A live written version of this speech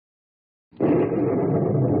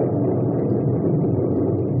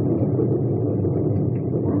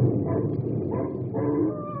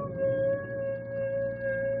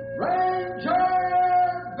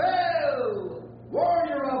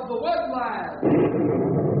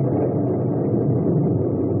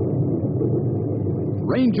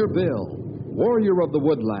Ranger Bill, warrior of the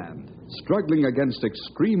woodland, struggling against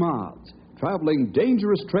extreme odds, traveling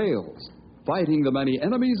dangerous trails, fighting the many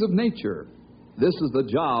enemies of nature. This is the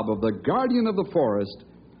job of the guardian of the forest,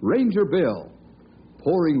 Ranger Bill.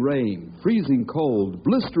 Pouring rain, freezing cold,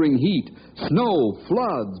 blistering heat, snow,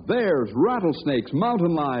 floods, bears, rattlesnakes,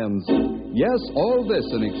 mountain lions. Yes, all this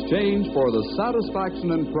in exchange for the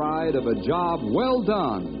satisfaction and pride of a job well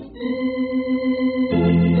done.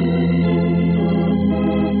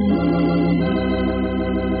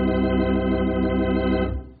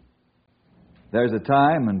 There's a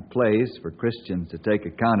time and place for Christians to take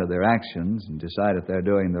account of their actions and decide if they're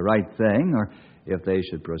doing the right thing or if they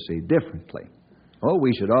should proceed differently. Oh,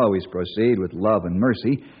 we should always proceed with love and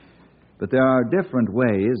mercy, but there are different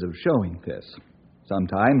ways of showing this.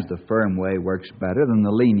 Sometimes the firm way works better than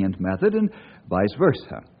the lenient method, and vice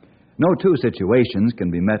versa. No two situations can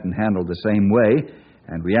be met and handled the same way,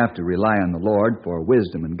 and we have to rely on the Lord for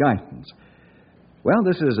wisdom and guidance. Well,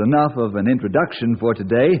 this is enough of an introduction for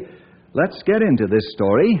today. Let's get into this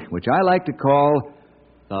story, which I like to call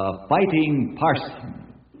The Fighting Parson.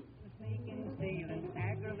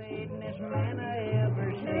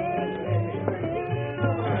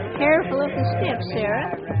 Careful of the steps,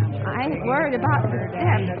 Sarah. I ain't worried about the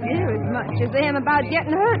steps near as much as I am about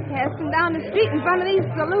getting hurt passing down the street in front of these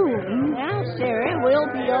saloons. Now, Sarah,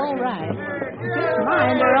 we'll be all right. Just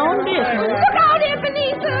mind our own business. Look out,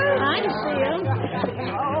 Ebenezer! I see him.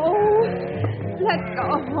 Oh, let's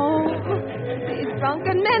go home. These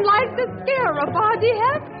drunken men like to scare a body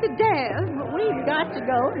half to death. We've got to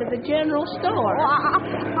go to the general store. Oh,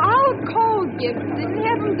 I'll call Gibson and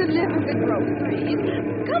have him deliver the groceries.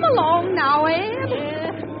 Come along now,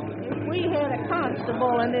 Ed. If we had a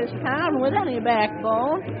constable in this town with any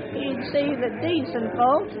backbone, he'd see that decent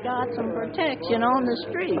folks got some protection on the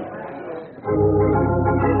street.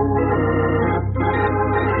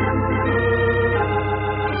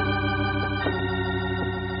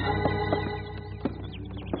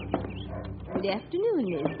 Good afternoon,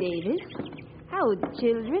 Miss Davis. How are the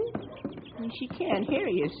children? She can't hear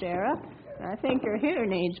you, Sarah. I think her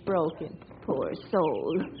hearing aid's broken. Poor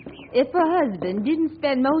soul. If her husband didn't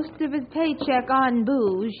spend most of his paycheck on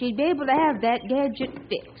booze, she'd be able to have that gadget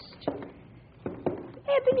fixed.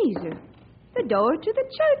 Ebenezer, the door to the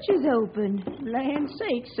church is open. Land's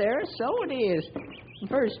sake, Sarah, so it is. The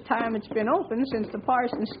first time it's been open since the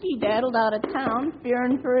parson ski-daddled out of town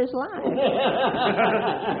fearing for his life.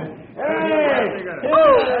 Hey,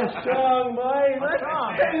 strong boy.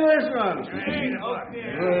 Sing this one. Bring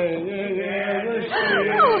in the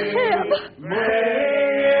sheep. Oh, Him.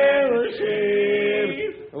 Bring in the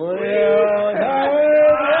sheep. We'll have it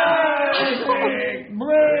right.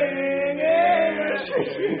 Bring in the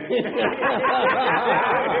sheep.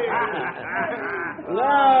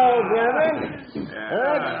 Now, brethren,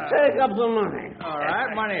 let's take up the money. All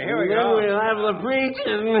right, money, here we Then go. we'll have the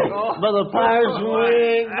preaching, but the parson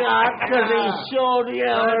we ain't got because he's so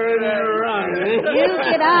yeller and running. You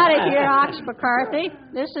get out of here, Ox McCarthy.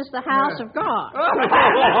 This is the house of God.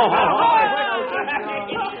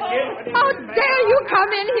 How dare you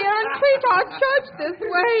come in here and treat our church this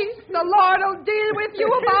way? The Lord will deal with you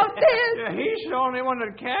about this. Yeah, he's the only one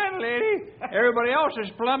that can, lady. Everybody else is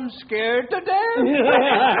plumb scared to death.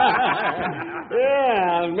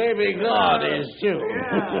 Yeah, maybe God is too.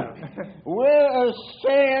 We're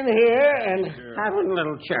staying here and having a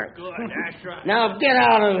little church. Good, that's right. Now get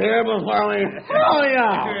out of here before we throw you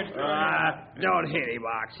out. Don't hit him,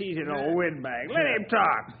 Ox. He's an old windbag. Let him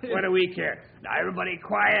talk. What do we care? Now, everybody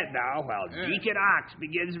quiet now while Deacon Ox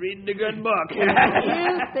begins reading the good book.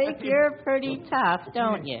 You think you're pretty tough,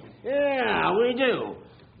 don't you? Yeah, we do.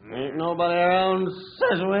 Ain't nobody around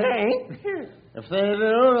says we ain't. If they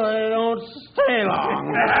do, they don't stay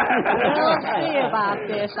long. We'll see about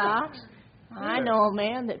this, Ox. I know a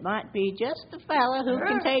man that might be just the fella who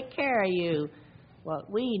can take care of you.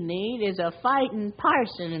 What we need is a fighting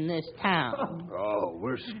parson in this town. Oh,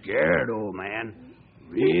 we're scared, old man.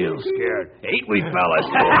 Real scared. Ain't we, fellas?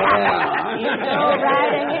 You go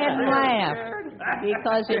right ahead and laugh,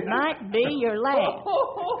 because it might be your last.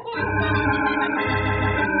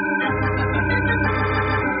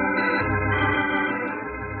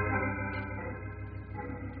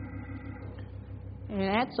 And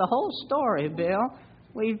that's the whole story, Bill.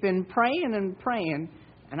 We've been praying and praying,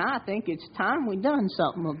 and I think it's time we done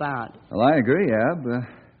something about it. Well, I agree, Ab.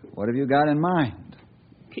 What have you got in mind?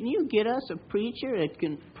 Can you get us a preacher that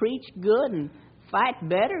can preach good and fight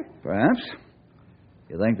better? Perhaps.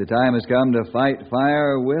 You think the time has come to fight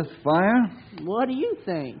fire with fire? What do you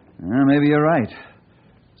think? Maybe you're right.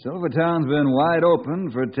 Silvertown's been wide open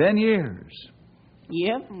for 10 years.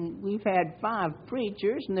 Yep, and we've had 5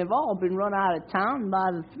 preachers, and they've all been run out of town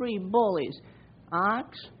by the 3 bullies,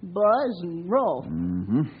 Ox, Buzz, and Rolf.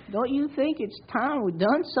 Mm-hmm. Don't you think it's time we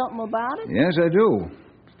done something about it? Yes, I do.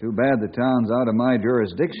 It's too bad the town's out of my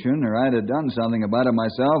jurisdiction, or I'd have done something about it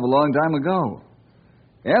myself a long time ago.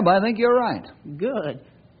 Eb, I think you're right. Good.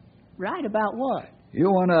 Right about what? You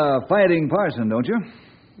want a fighting parson, don't you?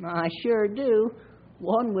 I sure do.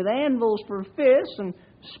 One with anvils for fists and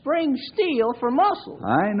spring steel for muscles.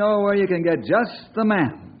 I know where you can get just the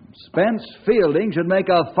man. Spence Fielding should make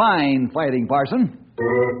a fine fighting parson.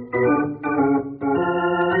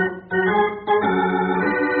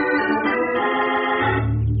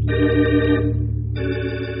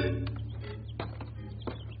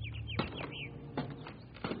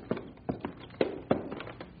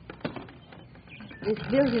 This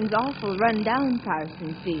building's awful run down,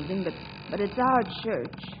 Parson Fielding, but it's our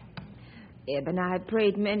church. Eb and I have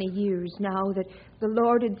prayed many years now that the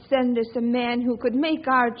Lord would send us a man who could make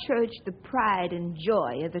our church the pride and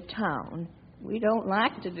joy of the town. We don't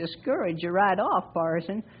like to discourage you right off,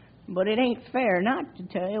 Parson, but it ain't fair not to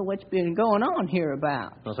tell you what's been going on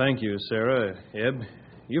hereabout. Well, thank you, Sarah. Eb,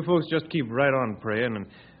 you folks just keep right on praying, and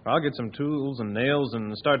I'll get some tools and nails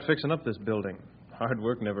and start fixing up this building. Hard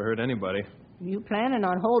work never hurt anybody. You planning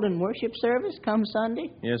on holding worship service come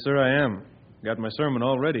Sunday? Yes, sir, I am. Got my sermon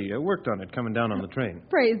all ready. I worked on it coming down on the train.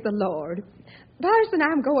 Praise the Lord. Parson,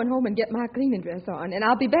 I'm going home and get my cleaning dress on, and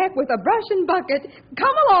I'll be back with a brush and bucket.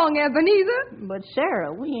 Come along, Ebenezer. But,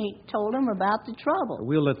 Sarah, we ain't told him about the trouble.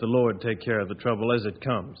 We'll let the Lord take care of the trouble as it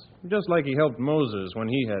comes, just like he helped Moses when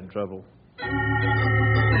he had trouble.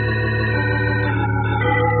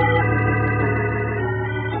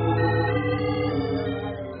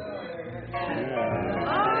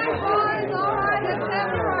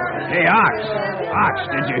 Hey, Ox,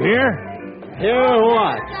 did you hear? Hear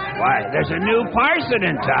what? Why, there's a new parson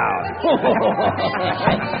in town.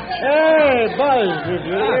 Hey, Buzz, did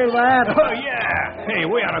you hear that? Oh, yeah. Hey,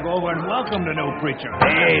 we ought to go over and welcome the new preacher.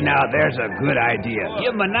 Hey, now, there's a good idea.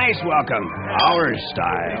 Give him a nice welcome. Our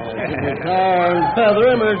style. Tar and feather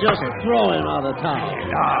him or just throw him out of town?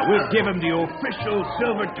 We'll give him the official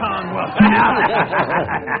silver tongue welcome.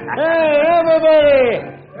 Hey,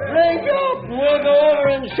 everybody! Drink up! We'll go over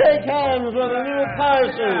and shake hands with the new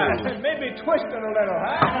parson. Maybe twist it a little,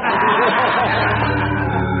 huh?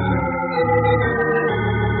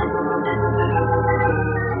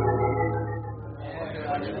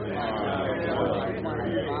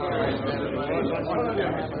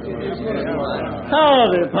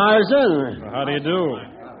 Howdy, parson. How do you do?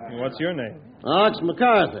 What's your name? Ox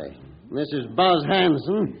McCarthy. This is Buzz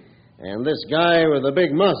Hanson. And this guy with the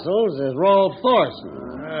big muscles is Rolf Thorson.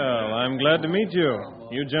 Well, I'm glad to meet you.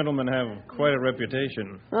 You gentlemen have quite a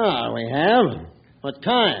reputation. Ah, we have? What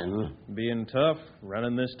kind? Being tough,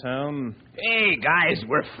 running this town. Hey, guys,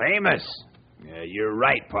 we're famous. You're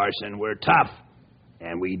right, Parson. We're tough.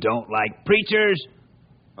 And we don't like preachers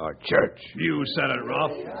or church. You said it,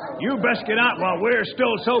 Rolf. You best get out while we're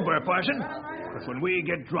still sober, Parson. Because when we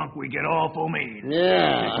get drunk, we get awful mean.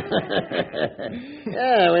 Yeah.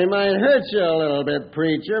 Yeah, we might hurt you a little bit,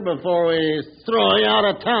 preacher, before we throw you out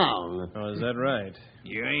of town. Oh, is that right?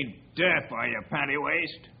 You ain't deaf, are you,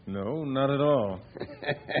 Pantywaist? No, not at all.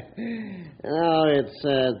 Now, it's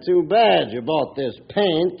too bad you bought this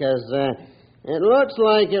paint, because it looks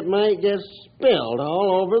like it might get spilled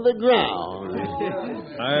all over the ground.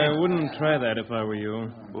 I wouldn't try that if I were you.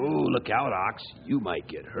 Oh, look out, Ox. You might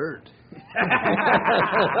get hurt.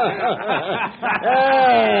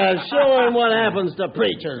 Show him what happens to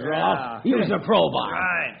preachers, Rolf. Use a crowbar.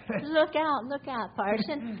 Right. Look out,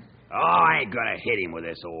 Parson. Oh, I ain't gonna hit him with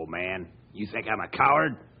this, old man. You think I'm a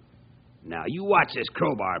coward? Now, you watch this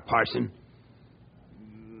crowbar, Parson.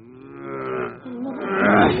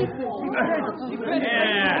 Yeah.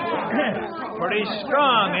 Pretty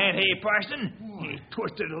strong, ain't he, Parson? He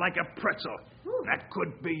twisted it like a pretzel. That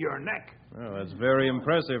could be your neck. Well, that's very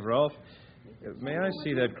impressive, Rolf. May I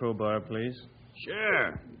see that crowbar, please?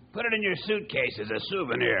 Sure. Put it in your suitcase as a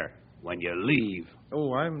souvenir when you leave.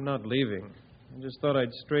 Oh, I'm not leaving. I just thought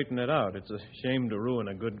I'd straighten it out. It's a shame to ruin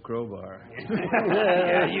a good crowbar.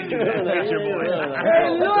 Yeah, you do that, preacher boy. Hey,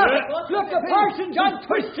 look! Look, the parson's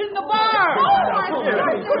untwisting the bar!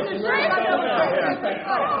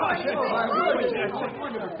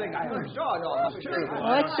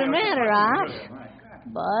 What's the matter, Ox?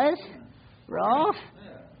 Buzz? Rolf?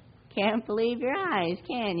 Can't believe your eyes,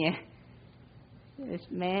 can you? This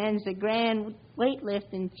man's the grand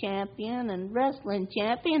weightlifting champion and wrestling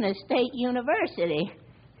champion at State University.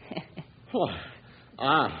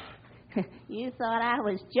 You thought I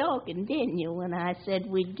was joking, didn't you, when I said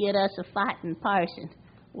we'd get us a fighting parson?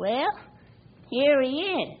 Well, here he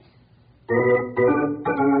is.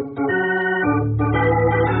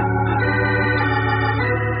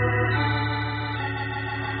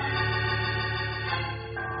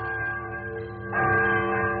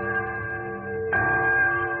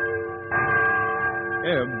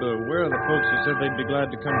 Eb, where are the folks who said they'd be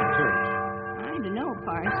glad to come to church? I don't know,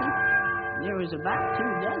 Parson. There was about 2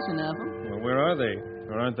 dozen of them. Well, where are they?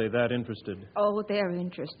 Or aren't they that interested? Oh, they're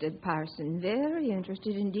interested, Parson. Very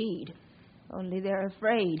interested indeed. Only they're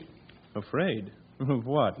afraid. Afraid? Of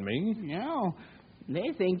what, me? No,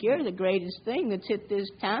 they think you're the greatest thing that's hit this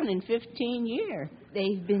town in 15 years.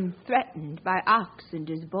 They've been threatened by Ox and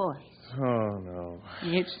his boys. Oh, no.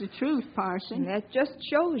 It's the truth, Parson. And that just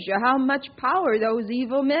shows you how much power those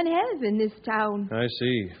evil men have in this town. I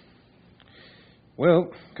see.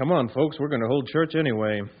 Well, come on, folks. We're going to hold church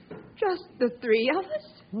anyway. Just the 3 of us?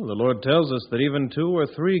 Well, the Lord tells us that even 2 or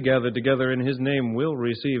 3 gathered together in His name will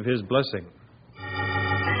receive His blessing.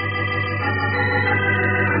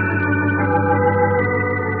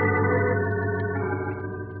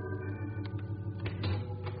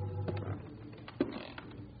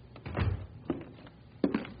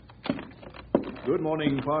 Good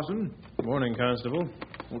morning, Parson. Morning, Constable.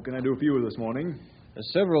 What can I do for you this morning?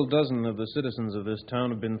 Several dozen of the citizens of this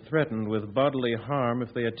town have been threatened with bodily harm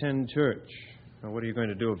if they attend church. Now, what are you going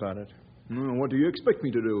to do about it? What do you expect me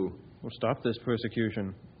to do? Well, stop this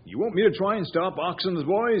persecution. You want me to try and stop Ox and his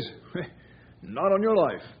boys? Not on your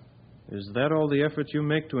life. Is that all the effort you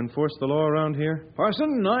make to enforce the law around here?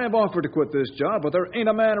 Parson, I have offered to quit this job, but there ain't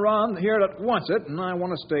a man around here that wants it, and I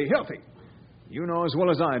want to stay healthy. You know as well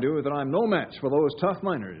as I do that I'm no match for those tough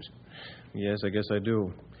miners. Yes, I guess I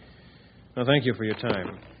do. Well, thank you for your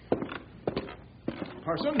time.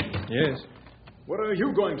 Parson? Yes? What are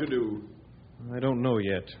you going to do? I don't know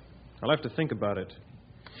yet. I'll have to think about it.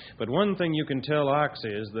 But one thing you can tell Ox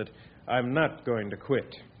is that I'm not going to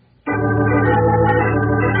quit.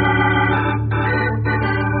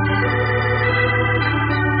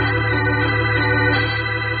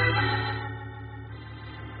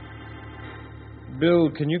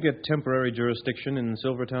 Bill, can you get temporary jurisdiction in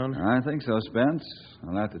Silvertown? I think so, Spence.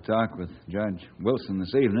 I'll have to talk with Judge Wilson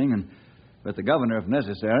this evening and with the governor if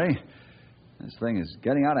necessary. This thing is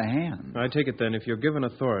getting out of hand. I take it then, if you're given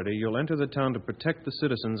authority, you'll enter the town to protect the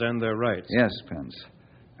citizens and their rights. Yes, Spence.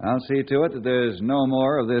 I'll see to it that there's no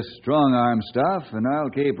more of this strong-arm stuff, and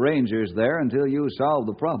I'll keep rangers there until you solve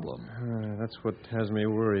the problem. That's what has me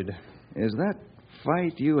worried. Is that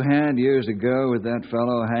fight you had years ago with that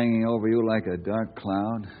fellow hanging over you like a dark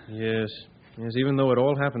cloud? Yes. Yes, even though it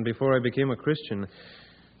all happened before I became a Christian,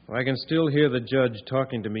 I can still hear the judge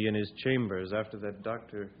talking to me in his chambers after that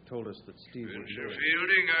doctor told us that Steve was Mr. dead.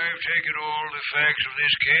 Fielding, I've taken all the facts of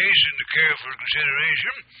this case into careful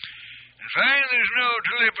consideration and find there's no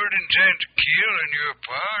deliberate intent to kill on your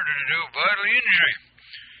part or to do bodily injury.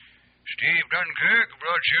 Steve Dunkirk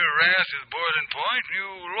brought your wrath to the boiling point, and you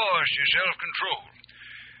lost your self-control.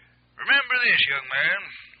 Remember this, young man.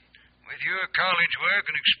 With your college work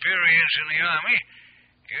and experience in the Army,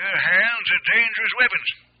 your hands are dangerous weapons.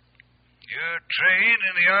 You're trained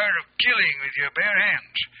in the art of killing with your bare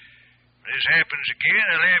hands. If this happens again,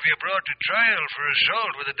 I'll have you brought to trial for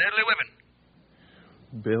assault with a deadly weapon.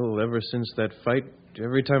 Bill, ever since that fight,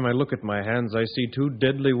 every time I look at my hands, I see 2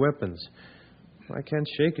 deadly weapons. I can't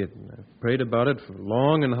shake it. I've prayed about it for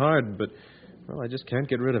long and hard, but, well, I just can't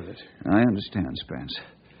get rid of it. I understand, Spence.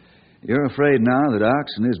 You're afraid now that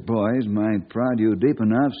Ox and his boys might prod you deep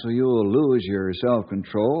enough so you'll lose your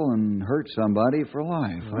self-control and hurt somebody for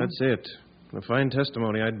life. Well, that's it. A fine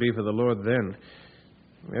testimony I'd be for the Lord then.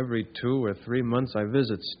 Every 2 or 3 months I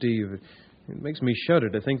visit Steve. It makes me shudder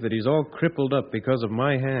to think that he's all crippled up because of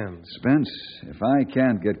my hands. Spence, if I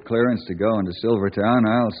can't get clearance to go into Silvertown,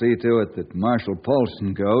 I'll see to it that Marshal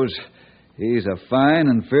Polston goes. He's a fine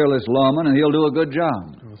and fearless lawman, and he'll do a good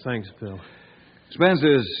job. Well, thanks, Bill. Spence,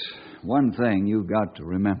 there's one thing you've got to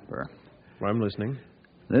remember. I'm listening.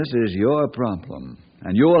 This is your problem,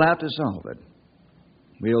 and you'll have to solve it.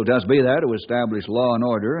 We'll just be there to establish law and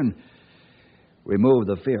order and remove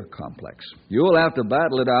the fear complex. You'll have to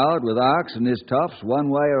battle it out with Ox and his toughs one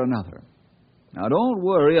way or another. Now, don't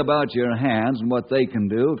worry about your hands and what they can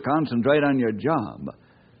do. Concentrate on your job.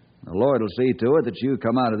 The Lord will see to it that you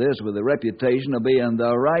come out of this with a reputation of being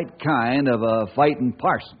the right kind of a fighting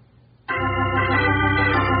parson.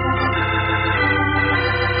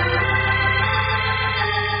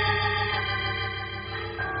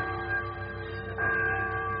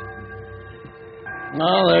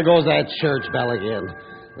 Oh, there goes that church bell again.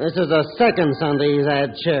 This is the second Sunday he's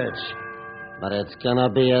had church. but it's gonna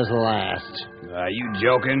be his last. Are you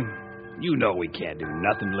joking? You know we can't do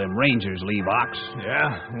nothing till them Rangers leave Ox.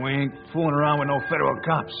 Yeah, we ain't fooling around with no federal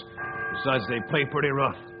cops. Besides, they play pretty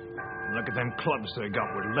rough. Look at them clubs they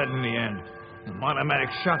got with lead in the end. And automatic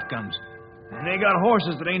shotguns. And they got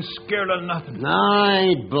horses that ain't scared of nothing. No, I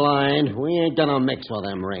ain't blind. We ain't gonna mix with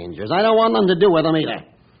them Rangers. I don't want nothing to do with them either.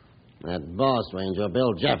 That boss ranger,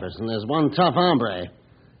 Bill Jefferson, is one tough hombre.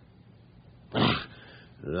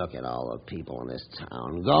 Look at all the people in this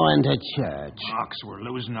town going to church. Ox, we're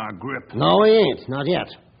losing our grip. No, we ain't. Not yet.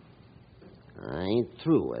 I ain't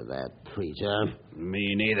through with that preacher.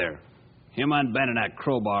 Me neither. Him unbending that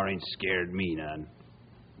crowbar ain't scared me none.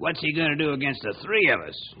 What's he gonna do against the three of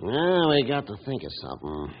us? Well, we got to think of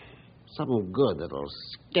something. Something good that'll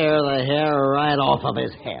scare the hair right off of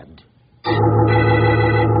his head.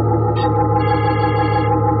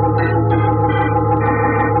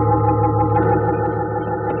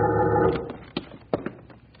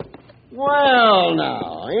 Well,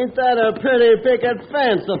 now, ain't that a pretty picket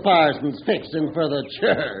fence the parson's fixing for the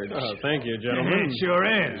church? Oh, thank you, gentlemen. It sure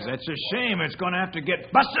is. It's a shame it's going to have to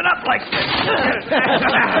get busted up like this.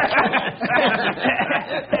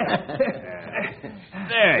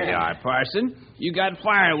 There you are, Parson. You got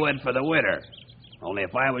firewood for the winter. Only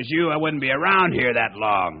if I was you, I wouldn't be around here that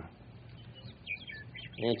long.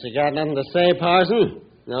 Ain't you got nothing to say, Parson?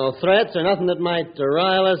 No threats or nothing that might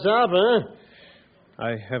rile us up, huh?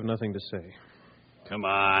 I have nothing to say. Come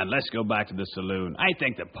on, let's go back to the saloon. I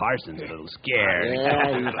think the parson's a little scared.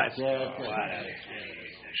 Yeah, he's Let's scared. go.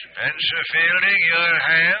 Spencer Fielding, your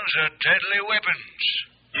hands are deadly weapons.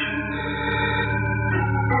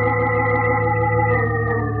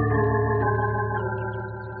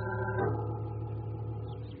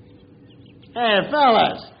 Hey,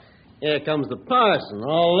 fellas, here comes the parson,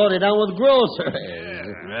 all loaded down with groceries.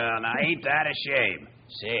 Well, now, ain't that a shame?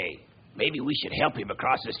 Say, maybe we should help him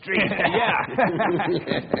across the street.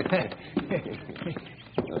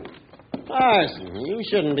 Parson, you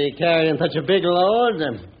shouldn't be carrying such a big load.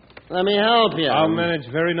 Let me help you. I'll manage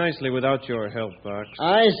very nicely without your help, Ox.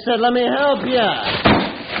 I said let me help you.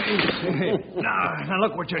 Now,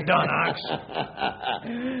 look what you've done, Ox.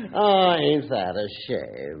 Oh, ain't that a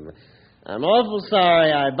shame? I'm awful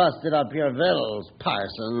sorry I busted up your victuals,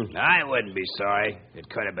 Parson. I wouldn't be sorry. It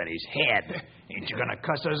could have been his head. Ain't you going to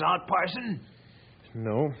cuss us out, Parson?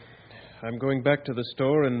 No. I'm going back to the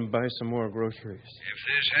store and buy some more groceries. If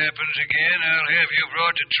this happens again, I'll have you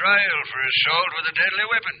brought to trial for assault with a deadly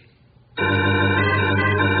weapon.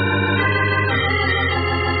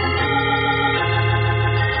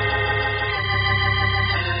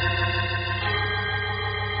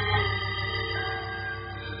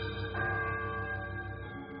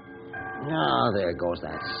 Oh, there goes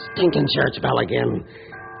that stinking church bell again.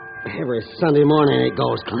 Every Sunday morning it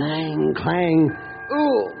goes clang, clang.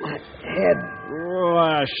 Ooh, my head.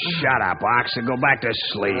 Oh, shut up, Ox, and go back to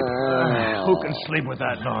sleep. Who can sleep with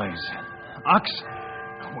that noise? Ox,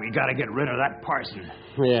 we got to get rid of that parson.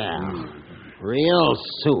 Yeah, real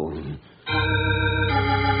soon.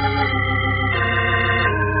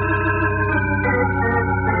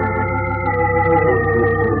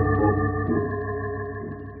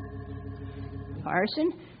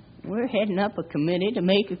 Parson, we're heading up a committee to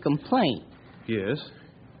make a complaint. Yes?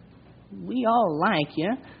 We all like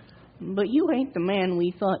you, but you ain't the man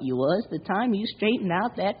we thought you was the time you straightened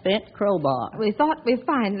out that bent crowbar. We thought we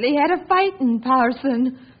finally had a fighting,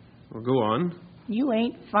 Parson. Well, go on. You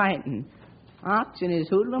ain't fighting. Ox and his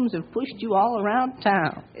hoodlums have pushed you all around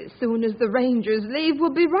town. As soon as the Rangers leave,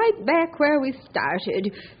 we'll be right back where we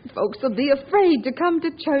started. Folks will be afraid to come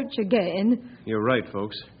to church again. You're right,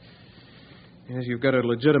 folks. Yes, you've got a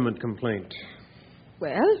legitimate complaint.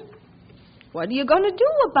 Well, what are you going to do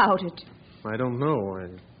about it? I don't know. I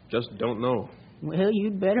just don't know. Well,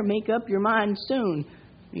 you'd better make up your mind soon.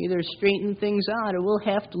 Either straighten things out or we'll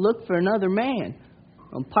have to look for another man.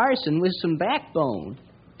 A parson with some backbone.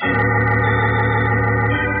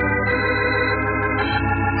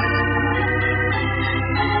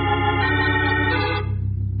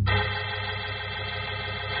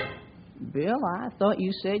 Bill, I thought you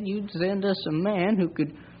said you'd send us a man who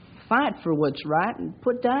could fight for what's right and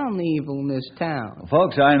put down the evil in this town.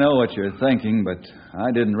 Folks, I know what you're thinking, but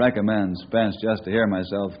I didn't recommend Spence just to hear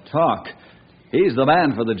myself talk. He's the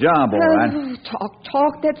man for the job, all right.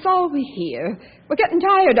 Talk, that's all we hear. We're getting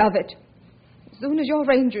tired of it. As soon as your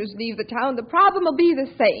Rangers leave the town, the problem will be the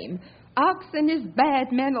same. Ox and his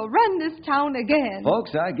bad men will run this town again.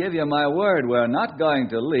 Folks, I give you my word, we're not going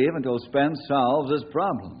to leave until Spence solves his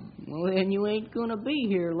problem. Well, then you ain't going to be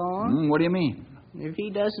here long. What do you mean? If he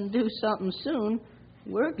doesn't do something soon,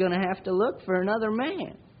 we're going to have to look for another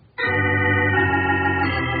man.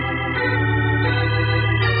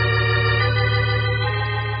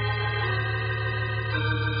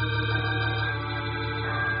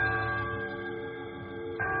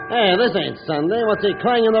 Hey, this ain't Sunday. What's he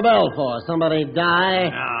clanging the bell for? Somebody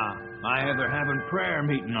die? Nah, I hear they're having prayer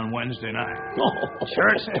meeting on Wednesday night.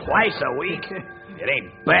 Church twice a week? It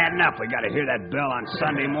ain't bad enough we got to hear that bell on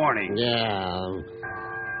Sunday morning. Yeah.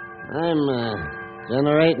 I'm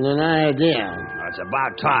generating an idea. Oh, it's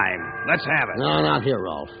about time. Let's have it. No, not here,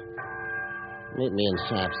 Rolf. Meet me in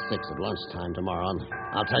Shaft 6 at lunchtime tomorrow, and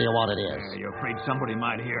I'll tell you what it is. You're afraid somebody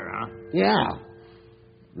might hear, huh? Yeah.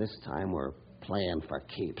 This time we're playing for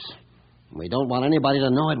keeps. We don't want anybody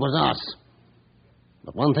to know it was us.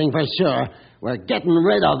 But one thing for sure, we're getting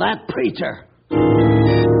rid of that preacher.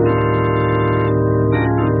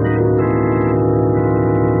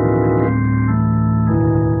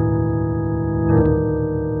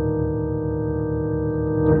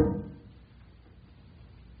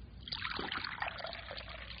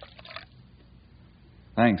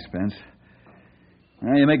 Thanks, Spence.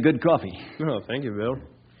 Well, you make good coffee. Oh, thank you, Bill.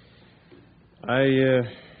 I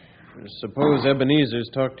suppose Ebenezer's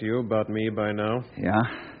talked to you about me by now. Yeah.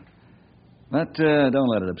 But don't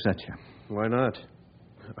let it upset you. Why not?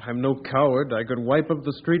 I'm no coward. I could wipe up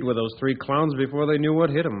the street with those 3 clowns before they knew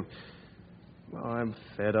what hit them. Oh, I'm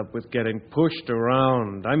fed up with getting pushed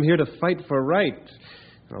around. I'm here to fight for right.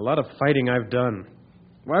 And a lot of fighting I've done.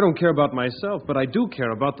 Well, I don't care about myself, but I do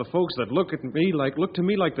care about the folks that look to me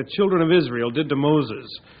like the children of Israel did to Moses.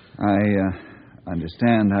 I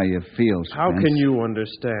understand how you feel, Spence. How can you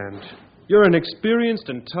understand? You're an experienced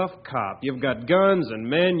and tough cop. You've got guns and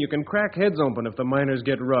men. You can crack heads open if the miners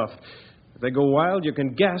get rough. If they go wild, you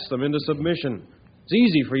can gas them into submission. It's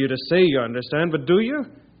easy for you to say you understand, but do you?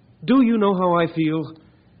 Do you know how I feel?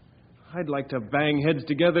 I'd like to bang heads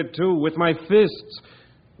together, too, with my fists.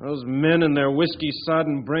 Those men and their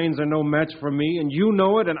whiskey-sodden brains are no match for me, and you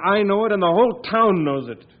know it, and I know it, and the whole town knows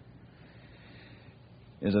it.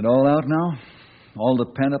 Is it all out now? All the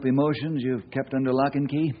pent-up emotions you've kept under lock and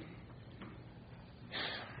key?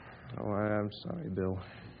 Oh, I'm sorry, Bill.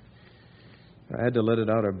 I had to let it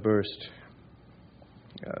out or burst.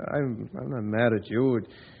 I'm not mad at you,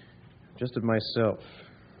 just at myself.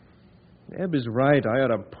 Eb is right. I ought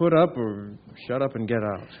to put up or shut up and get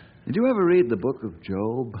out. Did you ever read the book of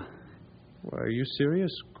Job? Why, are you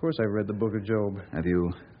serious? Of course I read the book of Job. Have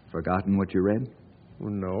you forgotten what you read?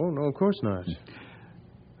 Well, no, of course not.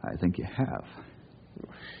 I think you have.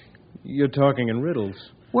 You're talking in riddles.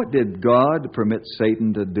 What did God permit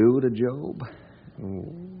Satan to do to Job? Oh,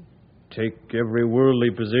 take every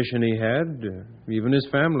worldly position he had, even his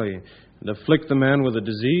family, and afflict the man with a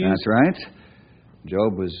disease. That's right.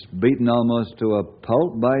 Job was beaten almost to a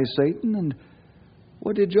pulp by Satan, and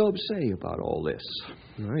what did Job say about all this?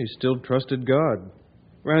 Well, he still trusted God.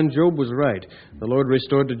 And Job was right. The Lord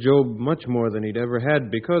restored to Job much more than he'd ever had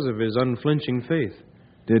because of his unflinching faith.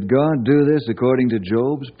 Did God do this according to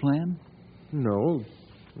Job's plan? No.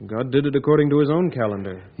 God did it according to his own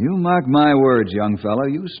calendar. You mark my words, young fellow.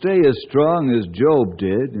 You stay as strong as Job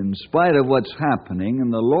did, in spite of what's happening,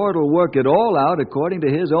 and the Lord will work it all out according to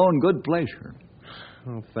his own good pleasure.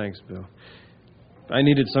 Oh, thanks, Bill. I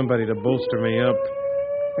needed somebody to bolster me up.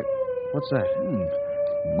 What's that?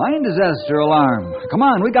 Mine disaster alarm. Come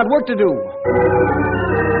on, we got work to do.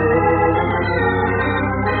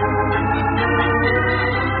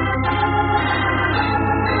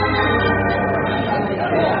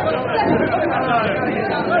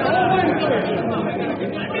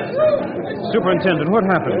 Superintendent, what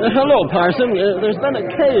happened? Hello, Parson. There's been a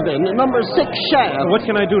cave-in, number 6 shaft. What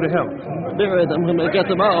can I do to help? Bury them when they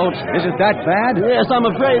get them out. Is it that bad? Yes, I'm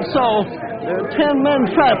afraid so. There are 10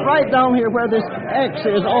 men trapped right down here where this X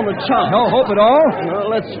is on the chop. No hope at all?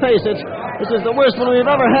 Well, let's face it. This is the worst one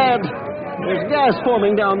we've ever had. There's gas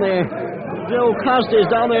forming down there. Joe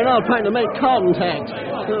Costa's down there now trying to make contact.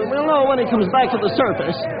 We'll know when he comes back to the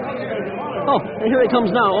surface. Oh, here he comes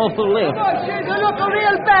now, off the lift. Oh, she's a look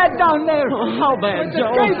real bad down there. Oh, how bad, The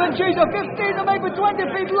Joe? cave-in, she's a 15 or maybe 20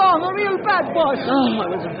 feet long. A real bad, boss. Oh, I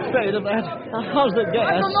was afraid of that. How's the gas?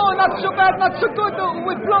 I don't know, not so bad, not so good.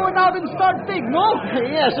 We're blowing out and start big, no?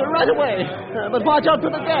 Yes, right away. But watch out for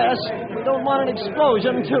the gas. We don't want an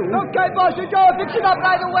explosion, too. Okay, boss, Joe, fix it up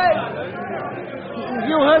right away.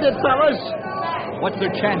 You heard it, fellas. What's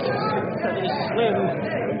their chances? Pretty slim.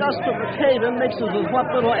 The dust of the cave-in mixes with what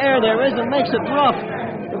little air there is and makes it rough.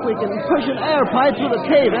 If we can push an air pipe through the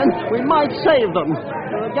cave-in, we might save them.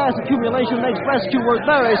 The gas accumulation makes rescue work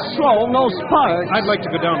very slow, no sparks. I'd like to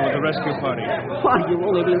go down with the rescue party. Why, you'll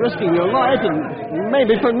only be risking your life and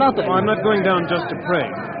maybe for nothing. Oh, I'm not going down just to pray.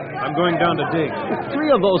 I'm going down to dig. 3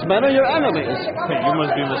 of those men are your enemies. Hey, you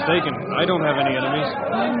must be mistaken. I don't have any enemies.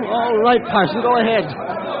 All right, Parson, go ahead.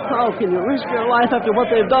 How can you risk your life after what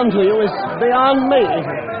they've done to you is beyond me.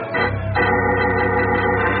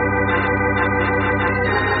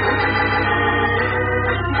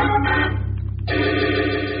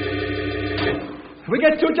 We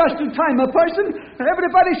get to just in time, Parson.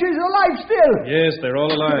 Everybody, she's alive still. Yes, they're all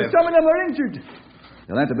alive. Some of them are injured.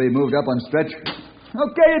 They'll have to be moved up on stretchers.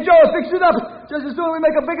 Okay, Joe, fix it up. Just as soon as we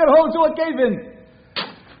make a bigger hole so it cave in.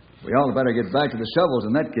 We all better get back to the shovels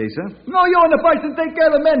in that case, huh? No, you and the Parson take care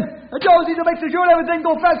of the men. Josie to make sure everything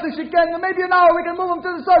go fast as she can. And maybe an hour we can move them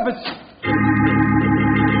to the surface.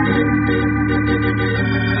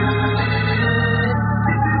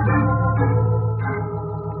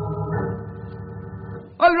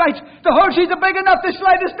 All right, the horses are big enough to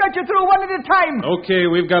slide the stretcher through one at a time. Okay,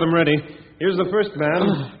 we've got them ready. Here's the first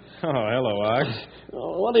man. Oh, hello, Ox.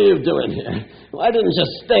 Oh, what are you doing here? Why didn't you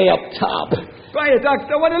stay up top? Quiet, Ox.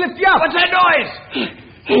 I want to lift you up. What's that noise?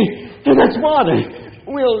 Hey, that's water.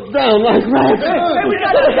 We'll down like rats. Hey, we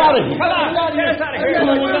got it. Come on, get us out of here.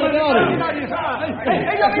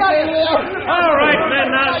 All right,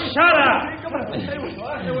 men, now shut up.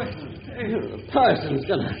 Parson's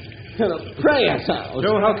gonna pray us out.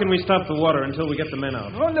 Joe, how can we stop the water until we get the men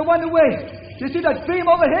out? Only one way. You see that stream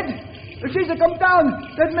overhead? If she's to come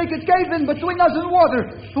down, that'd make it cave in between us and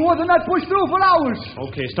water. The water not push through for hours.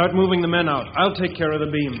 Okay, start moving the men out. I'll take care of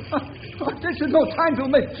the beam. This is no time to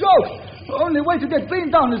make jokes. The only way to get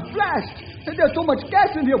beam down is blast. And there's so much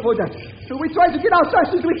gas in here for that. So we try to get out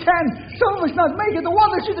fast as we can. Some of us not make it. The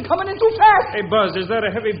water she's coming in too fast. Hey, Buzz, is that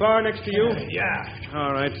a heavy bar next to you? Yeah.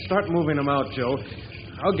 All right, start moving them out, Joe.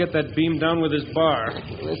 I'll get that beam down with his bar.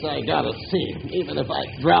 This I gotta see, even if I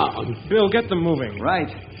drown. Bill, get them moving.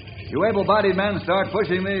 Right. You able-bodied men start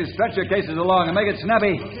pushing these stretcher cases along and make it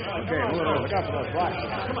snappy. Okay, look out for those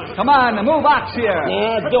rocks. Come on, move Ox here.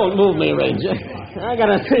 Don't move me, Ranger. I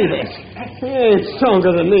gotta see this. He ain't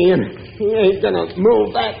stronger than me, and he ain't gonna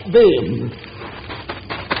move that beam.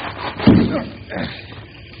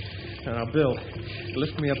 Now, Bill,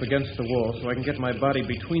 lift me up against the wall so I can get my body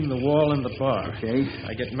between the wall and the bar. Okay.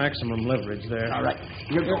 I get maximum leverage there. All right.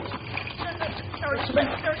 Here goes.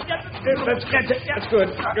 Let's get it. That's good.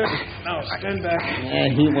 Good. Now, stand back.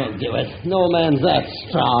 He won't do it. No man's that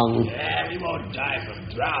strong. Yeah, we won't die from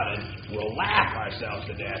drowning. We'll laugh ourselves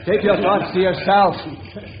to death. Take your thoughts to yourself.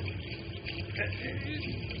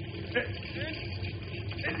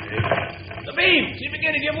 The beam! She's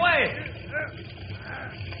beginning to give way.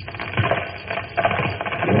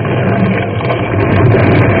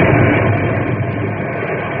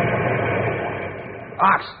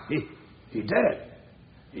 Ox, he did it.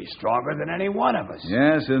 He's stronger than any one of us.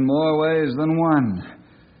 Yes, in more ways than one.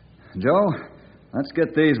 Joe, let's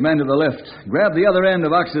get these men to the lift. Grab the other end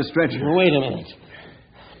of Ox's stretcher. Wait a minute.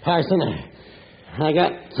 Parson, I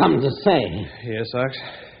got something to say. Yes, Ox?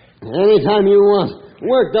 Anytime you want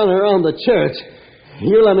work done around the church,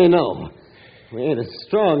 you let me know. We ain't as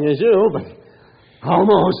strong as you, but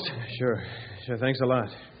almost. Sure. Thanks a lot.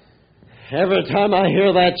 Every time I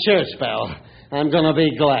hear that church bell, I'm going to be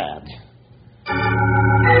glad.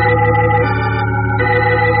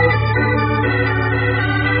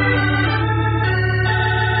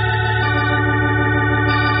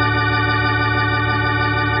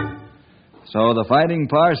 So the fighting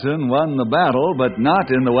parson won the battle, but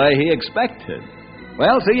not in the way he expected.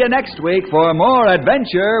 Well, see you next week for more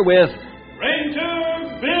adventure with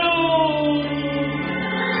Ranger Bill!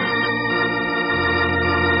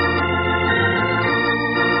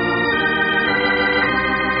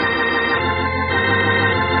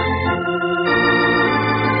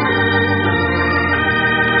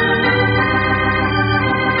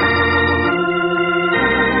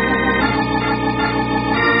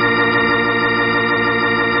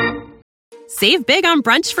 Save big on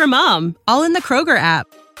brunch for mom, all in the Kroger app.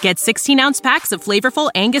 Get 16-ounce packs of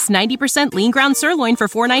flavorful Angus 90% lean ground sirloin for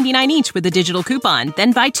 $4.99 each with a digital coupon.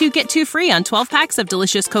 Then buy 2, get 2 free on 12 packs of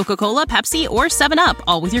delicious Coca-Cola, Pepsi, or 7-Up,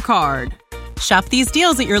 all with your card. Shop these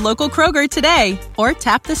deals at your local Kroger today, or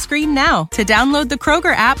tap the screen now to download the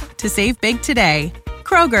Kroger app to save big today.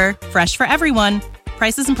 Kroger, fresh for everyone.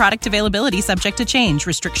 Prices and product availability subject to change.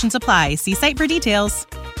 Restrictions apply. See site for details.